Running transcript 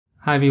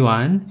Hi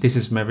everyone, this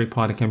is Maverick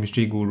Paul, the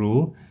Chemistry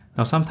Guru.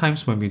 Now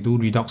sometimes when we do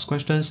redox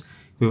questions,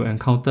 we will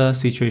encounter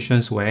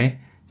situations where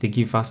they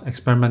give us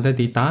experimental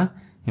data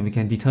and we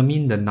can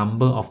determine the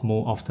number of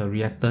mole of the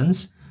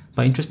reactants.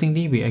 But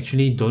interestingly, we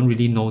actually don't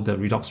really know the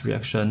redox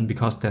reaction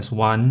because there's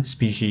one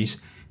species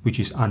which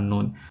is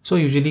unknown. So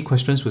usually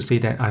questions will say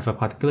that I have a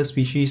particular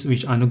species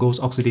which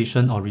undergoes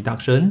oxidation or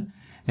reduction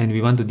and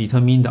we want to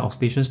determine the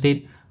oxidation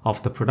state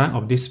of the product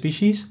of this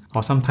species,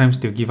 or sometimes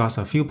they'll give us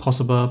a few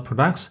possible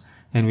products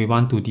and we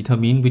want to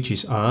determine which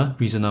is a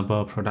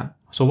reasonable product.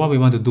 So what we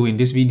want to do in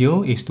this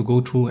video is to go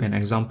through an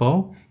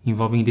example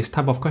involving this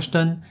type of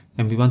question,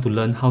 and we want to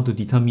learn how to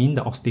determine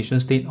the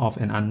oxidation state of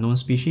an unknown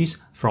species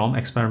from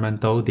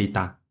experimental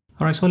data.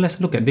 Alright, so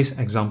let's look at this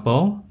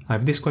example. I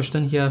have this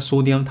question here,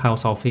 sodium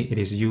thiosulphate. It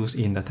is used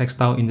in the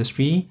textile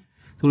industry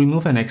to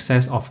remove an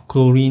excess of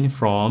chlorine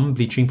from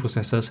bleaching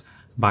processes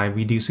by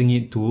reducing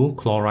it to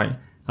chloride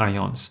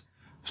ions.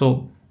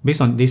 So based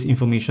on this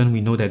information,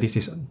 we know that this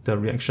is the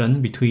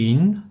reaction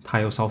between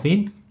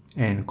thiosulphate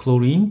and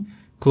chlorine.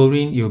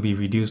 Chlorine, it will be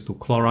reduced to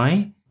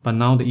chloride. But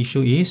now the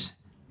issue is,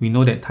 we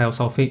know that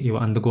thiosulphate, it will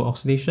undergo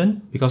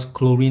oxidation because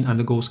chlorine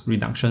undergoes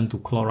reduction to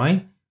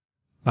chloride.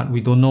 But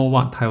we don't know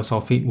what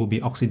thiosulphate will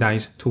be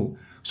oxidized to.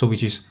 So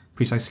which is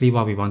precisely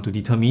what we want to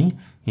determine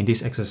in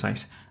this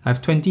exercise. I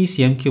have 20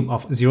 cm cube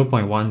of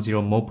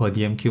 0.10 mole per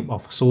dm cube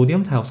of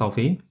sodium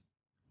thiosulphate.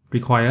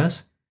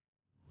 Requires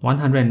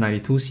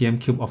 192 cm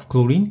cube of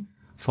chlorine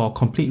for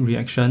complete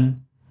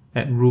reaction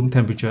at room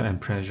temperature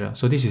and pressure.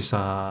 So this is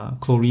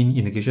chlorine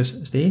in the gaseous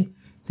state.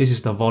 This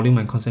is the volume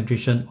and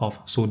concentration of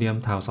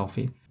sodium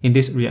thiosulphate. In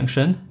this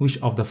reaction, which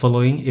of the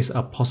following is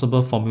a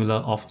possible formula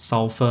of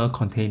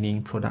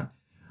sulphur-containing product?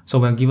 So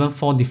we are given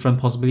 4 different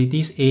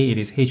possibilities. A, it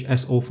is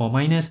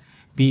HSO4-,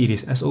 B, it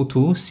is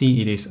SO2,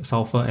 C, it is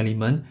sulfur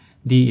element,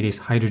 D, it is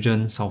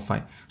hydrogen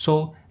sulfide.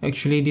 So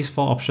actually these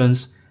 4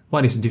 options,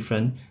 what is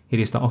different?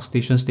 It is the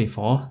oxidation state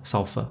for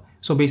sulfur.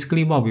 So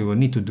basically what we will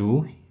need to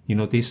do, you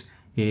notice,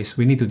 is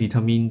we need to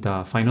determine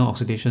the final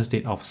oxidation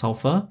state of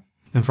sulfur.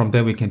 And from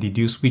there we can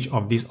deduce which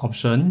of these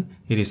options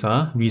it is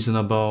a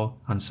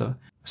reasonable answer.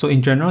 So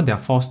in general, there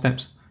are 4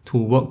 steps to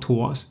work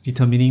towards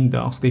determining the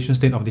oxidation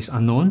state of this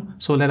unknown.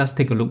 So let us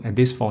take a look at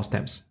these 4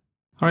 steps.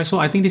 Alright, so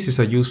I think this is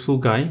a useful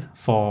guide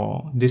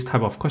for this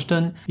type of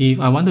question. If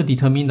I want to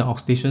determine the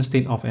oxidation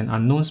state of an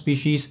unknown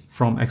species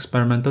from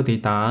experimental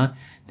data,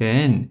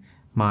 then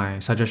my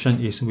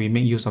suggestion is we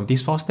make use of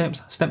these 4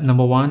 steps. Step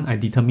number 1, I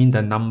determine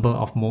the number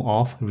of mole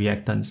of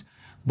reactants.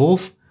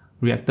 Both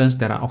reactants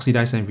that are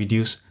oxidized and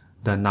reduced,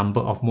 the number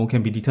of mole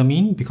can be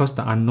determined because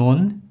the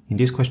unknown in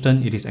this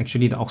question, it is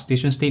actually the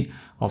oxidation state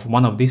of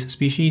one of these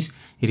species.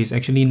 It is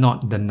actually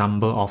not the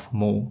number of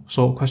mole.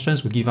 So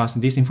questions will give us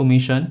this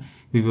information.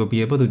 We will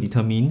be able to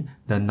determine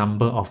the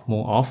number of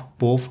mole of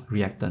both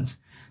reactants.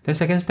 Then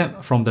second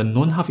step, from the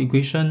known half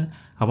equation,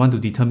 I want to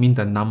determine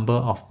the number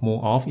of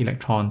mole of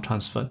electron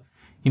transferred.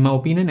 In my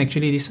opinion,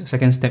 actually this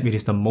second step, it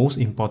is the most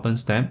important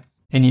step,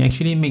 and it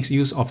actually makes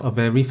use of a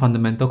very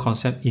fundamental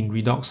concept in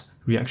redox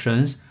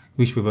reactions,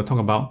 which we will talk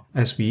about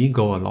as we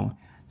go along.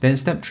 Then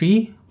step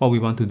 3, what we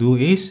want to do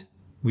is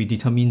we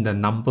determine the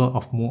number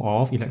of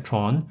mole of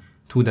electron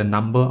to the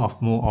number of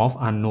mole of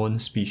unknown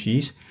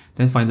species.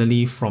 Then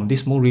finally, from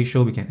this mole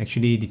ratio, we can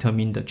actually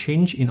determine the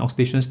change in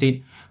oxidation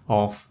state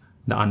of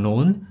the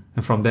unknown,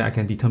 and from there I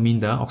can determine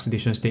the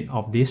oxidation state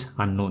of this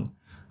unknown.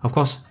 Of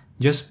course,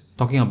 just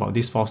talking about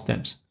these 4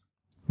 steps,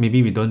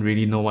 maybe we don't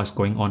really know what's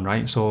going on,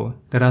 right? So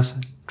let us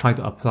try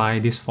to apply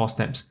these 4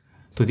 steps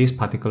to this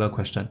particular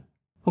question.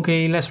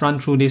 Okay, let's run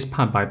through this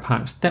part by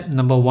part. Step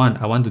number 1,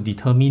 I want to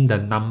determine the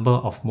number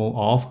of mole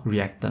of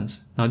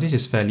reactants. Now this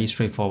is fairly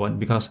straightforward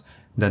because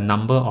the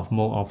number of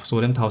mole of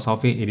sodium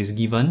thiosulphate, it is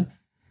given.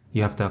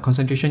 You have the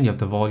concentration, you have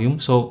the volume.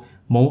 So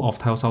mole of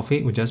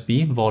thiosulphate would just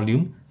be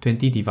volume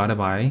 20 divided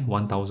by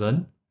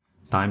 1000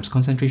 times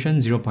concentration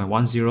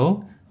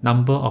 0.10.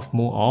 Number of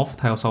mole of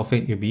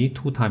thiosulphate will be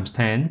 2 times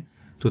 10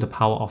 to the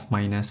power of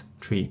minus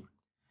 3.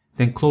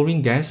 Then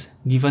chlorine gas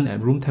given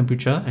at room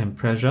temperature and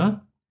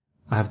pressure.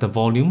 I have the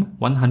volume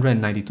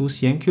 192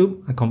 cm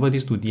cube. I convert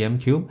this to dm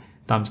cube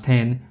times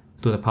 10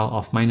 to the power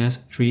of minus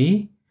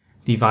 3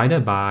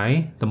 divided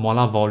by the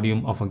molar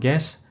volume of a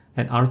gas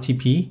at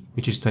RTP,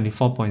 which is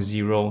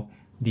 24.0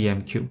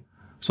 dm cube.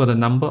 So the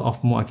number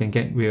of mole I can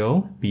get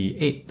will be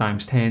 8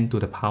 times 10 to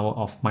the power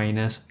of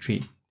minus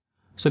 3.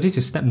 So this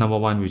is step number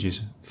 1, which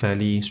is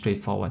fairly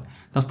straightforward.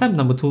 Now step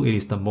number 2, it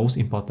is the most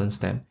important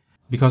step.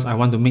 Because I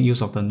want to make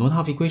use of the known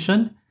half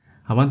equation,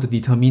 I want to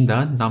determine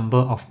the number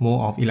of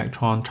mole of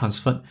electron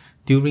transferred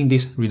during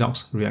this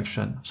redox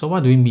reaction. So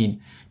what do we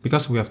mean?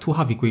 Because we have 2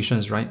 half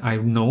equations, right? I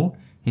know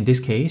in this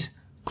case,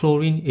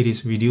 chlorine, it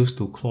is reduced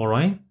to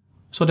chloride.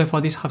 So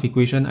therefore this half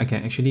equation, I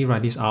can actually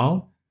write this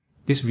out.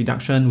 This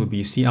reduction will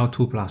be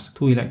Cl2 plus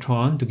 2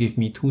 electron to give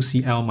me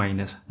 2Cl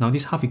minus. Now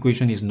this half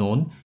equation is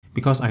known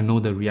because I know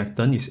the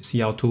reactant is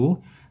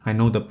Cl2, I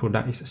know the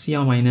product is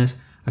Cl minus.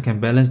 I can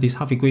balance this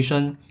half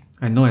equation.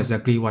 I know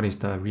exactly what is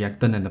the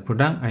reactant and the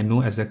product. I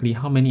know exactly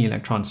how many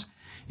electrons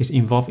is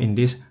involved in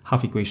this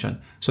half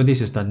equation. So this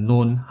is the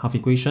known half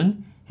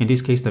equation. In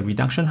this case, the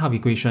reduction half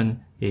equation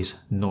is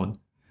known.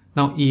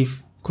 Now,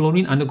 if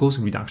chlorine undergoes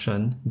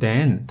reduction,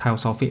 then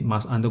thiosulphate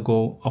must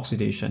undergo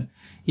oxidation.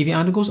 If it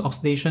undergoes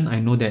oxidation, I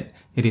know that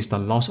it is the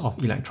loss of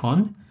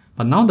electron.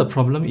 But now the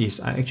problem is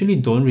I actually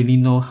don't really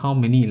know how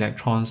many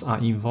electrons are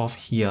involved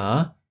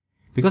here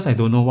because I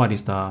don't know what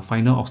is the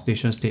final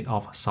oxidation state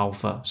of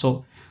sulfur.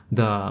 So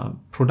the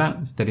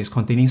product that is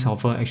containing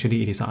sulfur,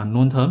 actually it is an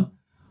unknown term.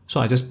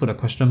 So I just put a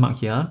question mark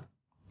here.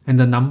 And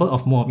the number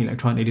of mole of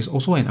electron, it is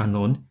also an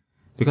unknown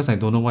because I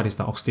don't know what is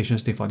the oxidation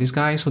state for this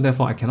guy. So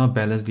therefore I cannot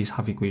balance this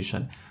half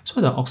equation. So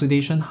the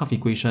oxidation half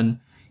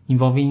equation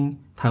involving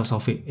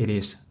thiosulphate, it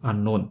is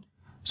unknown.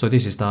 So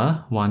this is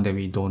the one that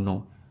we don't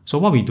know. So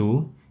what we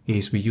do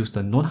is we use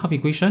the known half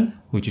equation,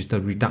 which is the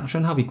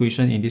reduction half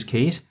equation in this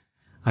case.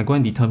 I go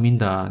and determine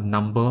the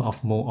number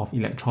of mole of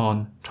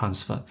electron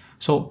transferred.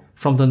 So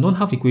from the known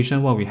half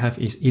equation, what we have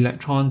is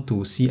electron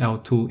to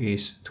Cl2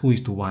 is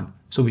 2:1.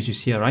 So which is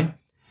here, right?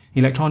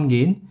 Electron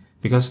gain,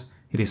 because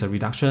it is a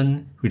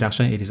reduction,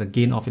 it is a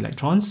gain of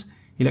electrons.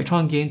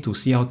 Electron gain to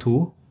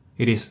Cl2,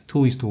 it is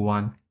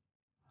 2:1.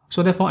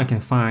 So therefore I can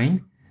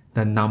find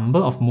the number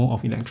of mole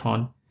of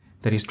electron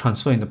that is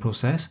transferred in the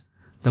process.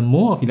 The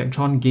mole of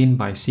electron gained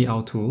by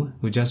Cl2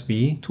 will just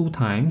be 2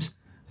 times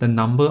the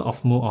number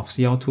of mole of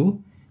Cl2,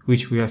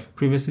 which we have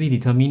previously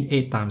determined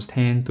 8 times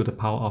 10 to the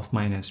power of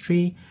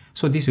 -3.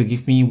 So this will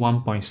give me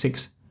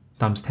 1.6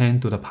 times 10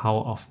 to the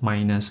power of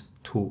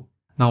 -2.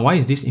 Now why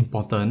is this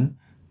important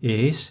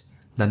is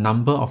the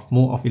number of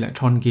mole of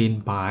electron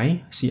gained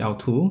by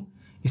Cl2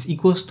 is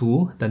equals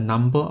to the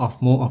number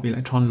of mole of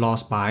electron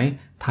lost by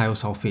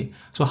thiosulphate.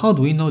 So how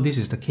do we know this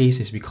is the case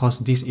is because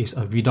this is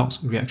a redox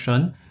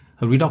reaction.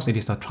 A redox, it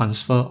is the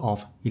transfer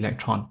of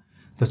electron.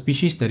 The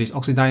species that is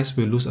oxidized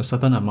will lose a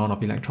certain amount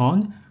of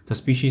electron. The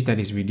species that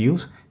is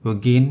reduced will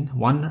gain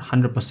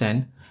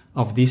 100%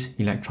 of this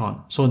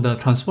electron. So the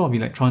transfer of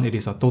electron, it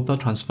is a total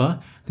transfer.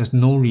 There's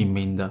no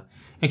remainder.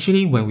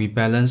 Actually, when we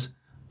balance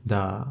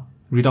the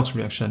redox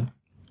reaction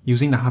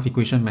using the half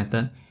equation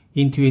method,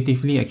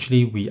 intuitively,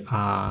 actually, we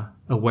are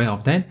aware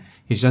of that.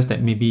 It's just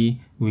that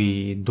maybe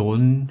we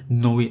don't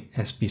know it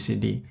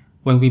explicitly.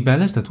 When we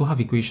balance the two half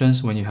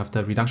equations, when you have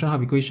the reduction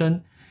half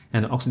equation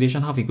and the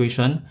oxidation half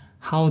equation,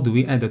 how do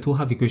we add the two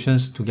half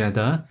equations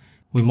together?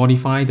 We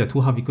modify the two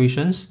half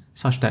equations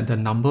such that the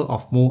number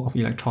of mole of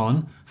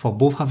electron for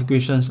both half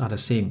equations are the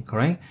same,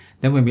 correct?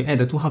 Then when we add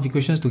the two half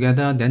equations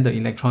together, then the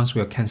electrons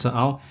will cancel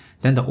out.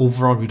 Then the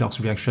overall redox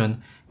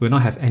reaction will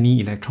not have any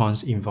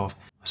electrons involved.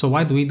 So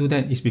why do we do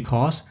that? It's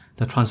because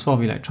the transfer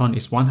of electron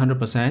is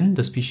 100%.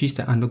 The species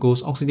that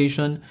undergoes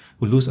oxidation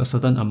will lose a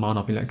certain amount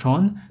of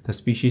electron. The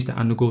species that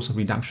undergoes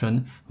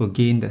reduction will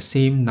gain the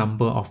same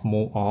number of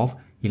mole of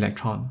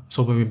electron.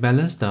 So when we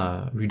balance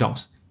the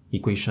redox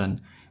equation,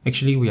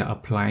 actually we are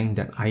applying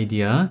that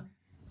idea.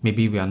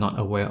 Maybe we are not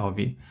aware of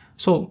it.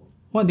 So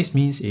what this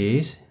means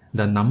is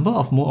the number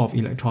of mole of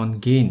electron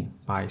gained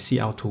by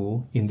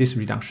Cl2 in this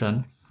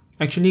reduction.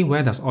 Actually,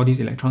 where does all these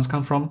electrons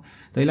come from?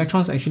 The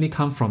electrons actually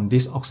come from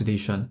this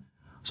oxidation.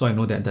 So I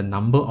know that the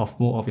number of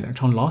mole of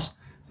electron lost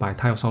by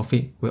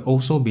thiosulphate will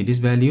also be this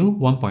value,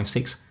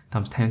 1.6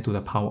 times 10 to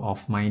the power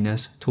of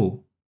 -2.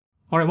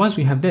 Alright, once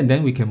we have that,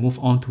 then we can move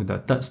on to the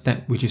third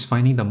step, which is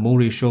finding the mole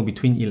ratio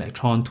between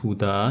electron to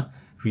the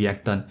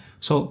reactant.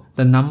 So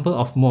the number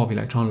of mole of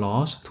electron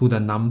lost to the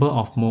number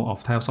of mole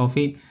of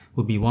thiosulphate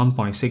will be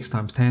 1.6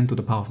 times 10 to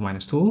the power of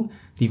 -2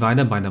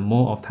 divided by the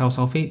mole of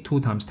thiosulphate, 2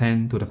 times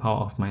 10 to the power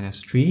of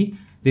 -3.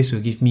 This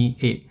will give me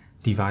 8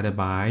 divided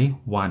by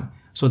 1.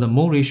 So the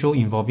mole ratio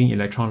involving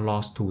electron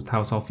loss to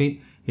thiosulphate,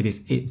 it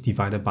is 8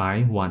 divided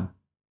by 1.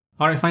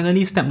 Alright,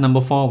 finally, step number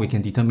 4, we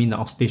can determine the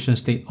oxidation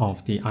state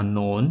of the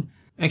unknown.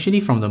 Actually,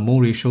 from the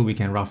mole ratio, we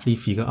can roughly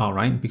figure out,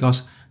 right?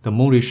 Because the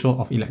mole ratio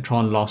of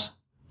electron loss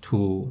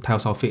to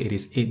thiosulphate, it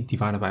is 8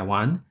 divided by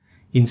 1.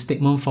 In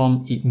statement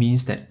form, it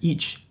means that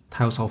each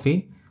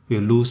thiosulphate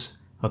will lose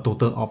a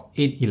total of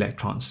 8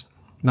 electrons.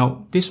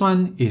 Now, this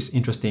one is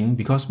interesting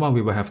because what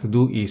we will have to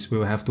do is we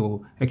will have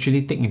to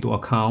actually take into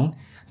account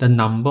the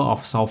number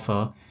of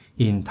sulfur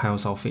in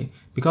thiosulphate.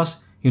 Because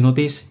you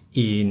notice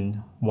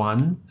in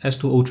 1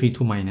 S2O3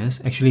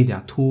 2-, actually there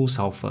are 2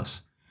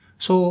 sulfurs.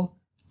 So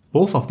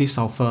both of these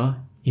sulfur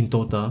in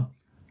total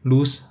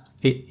lose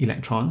 8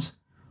 electrons.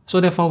 So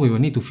therefore we will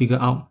need to figure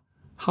out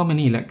how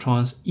many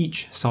electrons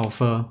each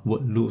sulfur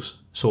would lose.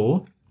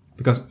 So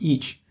because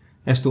each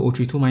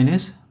S2O3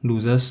 2-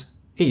 loses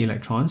 8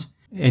 electrons,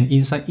 and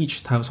inside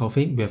each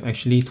thiosulphate we have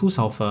actually 2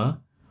 sulfur.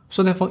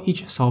 So therefore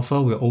each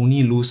sulfur will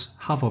only lose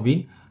half of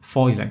it,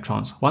 4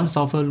 electrons. One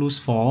sulfur lose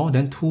 4,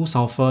 then 2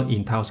 sulfur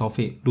in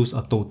thiosulphate lose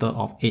a total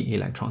of 8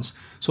 electrons.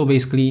 So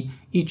basically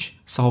each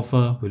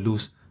sulfur will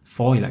lose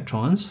 4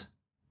 electrons.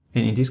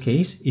 And in this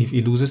case, if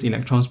it loses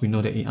electrons, we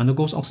know that it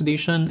undergoes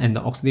oxidation, and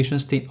the oxidation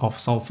state of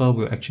sulfur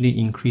will actually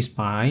increase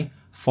by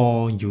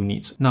 4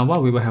 units. Now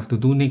what we will have to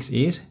do next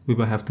is we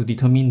will have to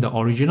determine the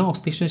original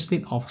oxidation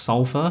state of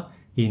sulfur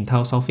in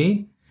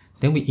thiosulphate.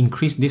 then we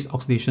increase this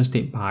oxidation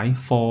state by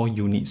 4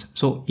 units.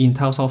 So in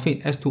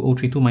thiosulphate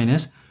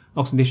S2O32-,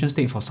 oxidation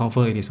state for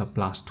sulfur, it is a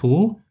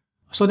 +2.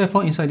 So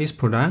therefore, inside this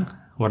product,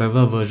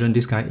 whatever version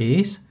this guy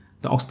is,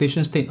 the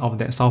oxidation state of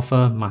that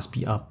sulfur must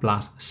be a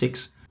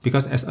 +6.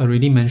 Because as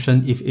already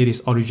mentioned, if it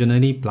is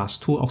originally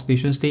 +2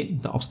 oxidation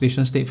state, the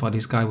oxidation state for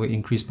this guy will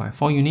increase by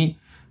 4 units,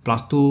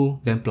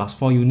 +2, then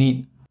 +4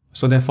 units.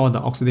 So therefore, the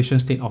oxidation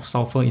state of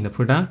sulfur in the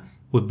product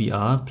would be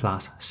a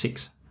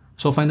 +6.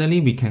 So finally,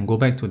 we can go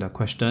back to the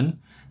question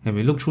and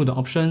we look through the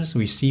options.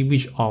 We see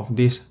which of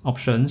these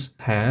options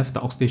have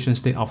the oxidation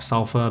state of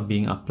sulfur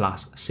being a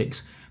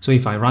 +6. So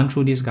if I run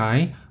through this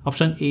guy,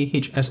 option A,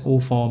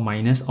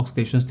 HSO4-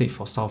 oxidation state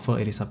for sulfur,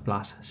 it is a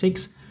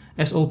 +6.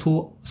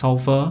 SO2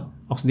 sulfur,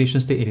 oxidation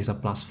state, it is a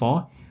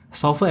 +4.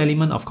 Sulfur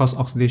element, of course,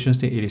 oxidation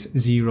state, it is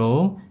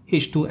 0.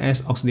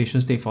 H2S oxidation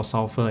state for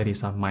sulfur, it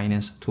is a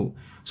 -2.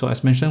 So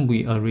as mentioned,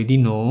 we already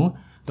know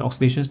the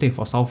oxidation state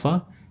for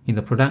sulfur in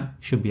the product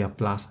should be a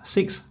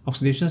 +6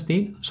 oxidation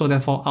state. So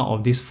therefore, out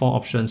of these 4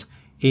 options,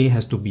 A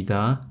has to be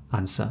the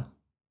answer.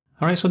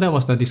 Alright, so that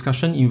was the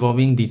discussion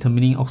involving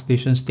determining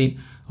oxidation state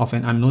of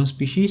an unknown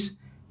species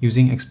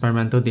using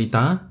experimental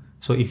data.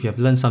 So if you have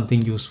learned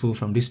something useful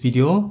from this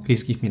video,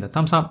 please give me the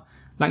thumbs up,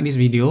 like this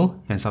video,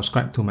 and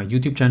subscribe to my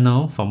YouTube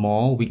channel for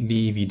more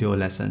weekly video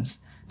lessons.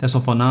 That's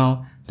all for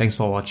now. Thanks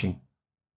for watching.